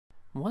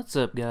What's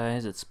up,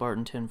 guys? It's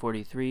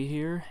Spartan1043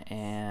 here,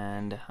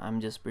 and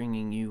I'm just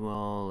bringing you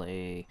all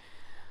a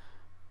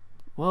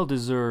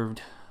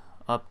well-deserved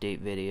update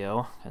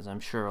video, because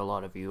I'm sure a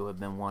lot of you have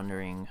been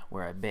wondering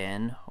where I've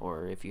been,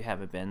 or if you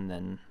haven't been,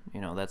 then,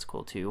 that's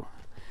cool too.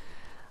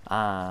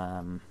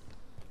 Either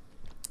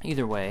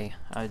way,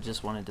 I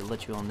just wanted to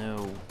let you all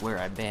know where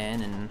I've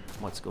been and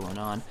what's going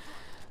on.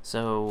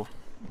 So,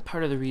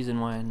 part of the reason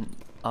why I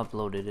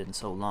uploaded in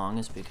so long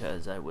is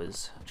because I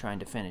was trying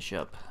to finish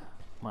up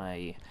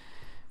my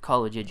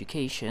college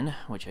education,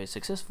 which I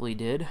successfully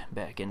did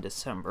back in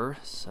December,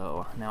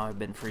 so now I've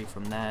been free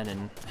from that,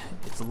 and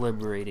it's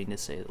liberating to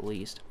say the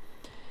least.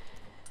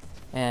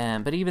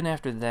 But even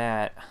after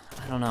that,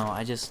 I don't know,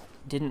 I just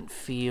didn't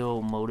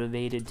feel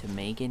motivated to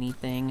make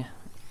anything.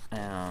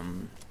 I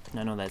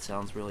know that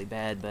sounds really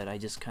bad, but I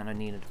just kind of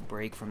needed a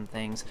break from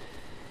things.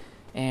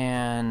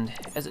 And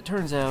as it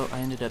turns out, I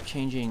ended up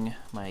changing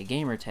my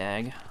gamer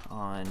tag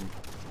on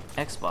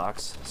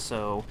Xbox,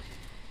 so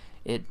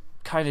it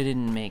kind of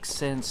didn't make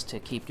sense to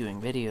keep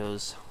doing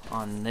videos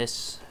on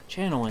this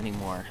channel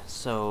anymore.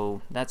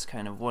 So that's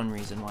kind of one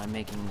reason why I'm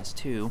making this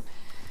too,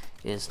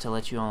 is to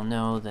let you all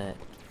know that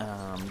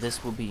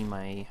this will be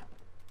my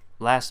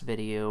last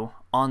video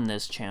on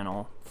this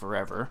channel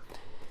forever.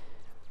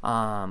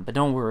 But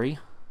don't worry,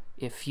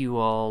 if you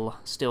all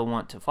still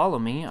want to follow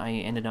me, I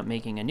ended up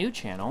making a new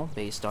channel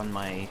based on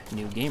my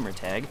new gamer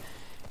tag,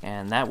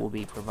 and that will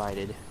be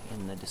provided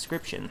in the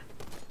description.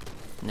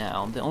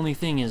 Now, the only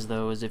thing is,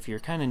 though, is if you're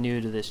kind of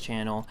new to this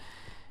channel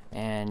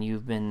and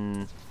you've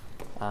been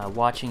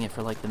watching it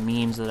for like the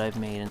memes that I've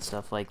made and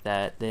stuff like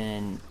that,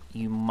 then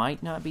you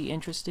might not be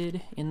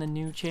interested in the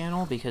new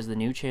channel, because the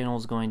new channel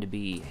is going to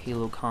be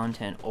Halo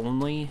content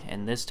only,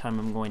 and this time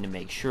I'm going to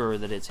make sure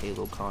that it's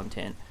Halo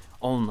content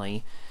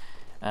only,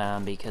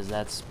 because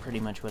that's pretty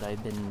much what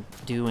I've been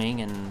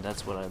doing and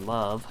that's what I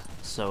love,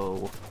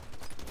 so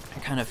I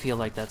kind of feel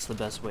like that's the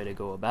best way to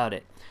go about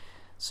it.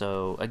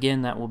 So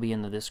again, that will be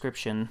in the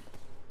description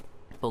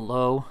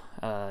below.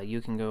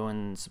 You can go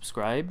and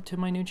subscribe to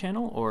my new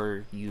channel,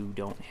 or you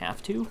don't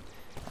have to.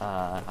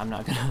 I'm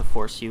not going to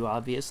force you,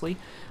 obviously,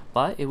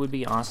 but it would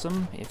be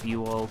awesome if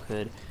you all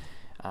could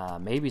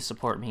maybe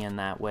support me in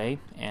that way,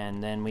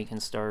 and then we can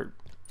start,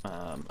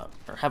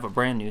 or have a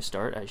brand new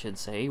start, I should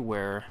say,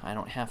 where I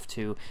don't have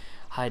to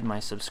hide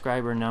my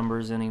subscriber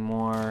numbers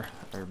anymore,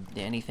 or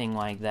anything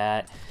like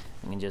that.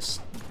 I can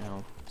just,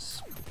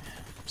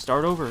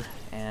 start over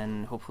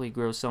and hopefully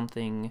grow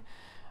something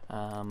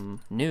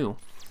new.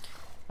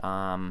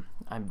 I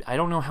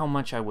don't know how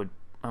much I'm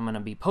going to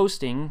be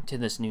posting to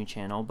this new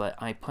channel,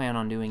 but I plan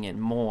on doing it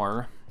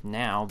more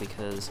now,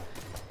 because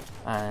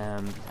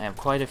I have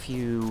quite a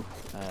few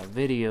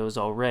videos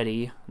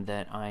already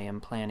that I am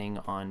planning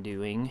on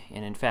doing,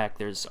 and in fact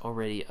there's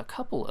already a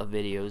couple of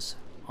videos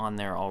on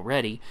there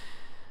already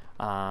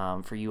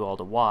for you all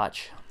to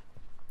watch.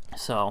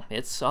 So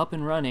it's up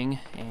and running,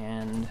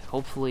 and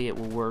hopefully it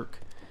will work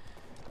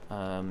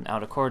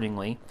out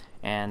accordingly.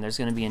 And there's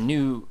going to be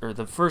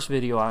the first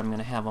video I'm going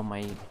to have on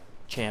my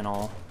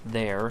channel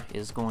there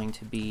is going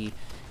to be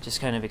just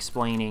kind of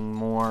explaining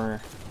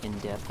more in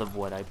depth of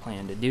what I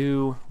plan to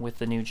do with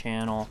the new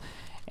channel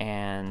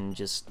and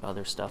just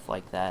other stuff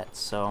like that.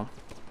 So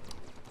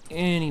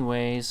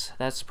anyways,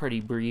 that's a pretty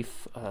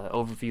brief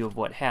overview of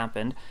what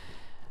happened.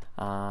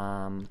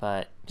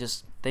 But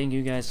just thank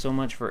you guys so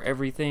much for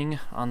everything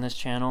on this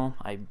channel.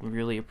 I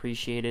really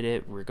appreciated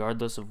it,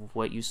 regardless of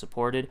what you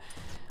supported.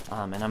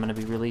 And I'm going to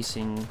be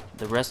releasing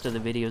the rest of the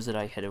videos that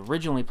I had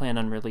originally planned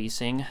on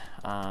releasing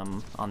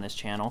on this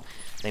channel.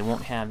 They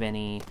won't have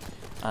any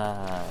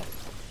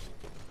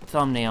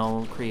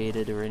thumbnail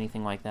created or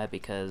anything like that,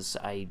 because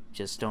I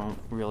just don't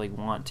really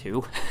want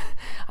to.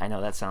 I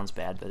know that sounds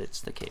bad, but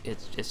it's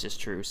just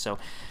true. So I'm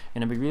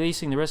going to be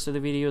releasing the rest of the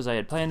videos I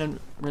had planned on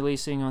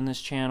releasing on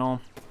this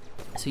channel,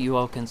 so you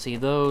all can see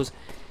those,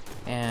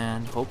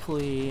 and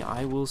hopefully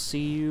I will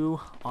see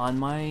you on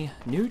my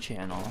new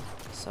channel.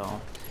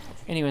 So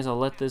anyways, I'll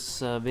let this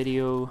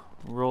video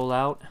roll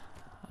out,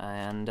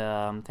 and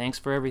thanks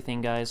for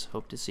everything, guys.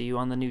 Hope to see you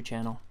on the new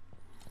channel.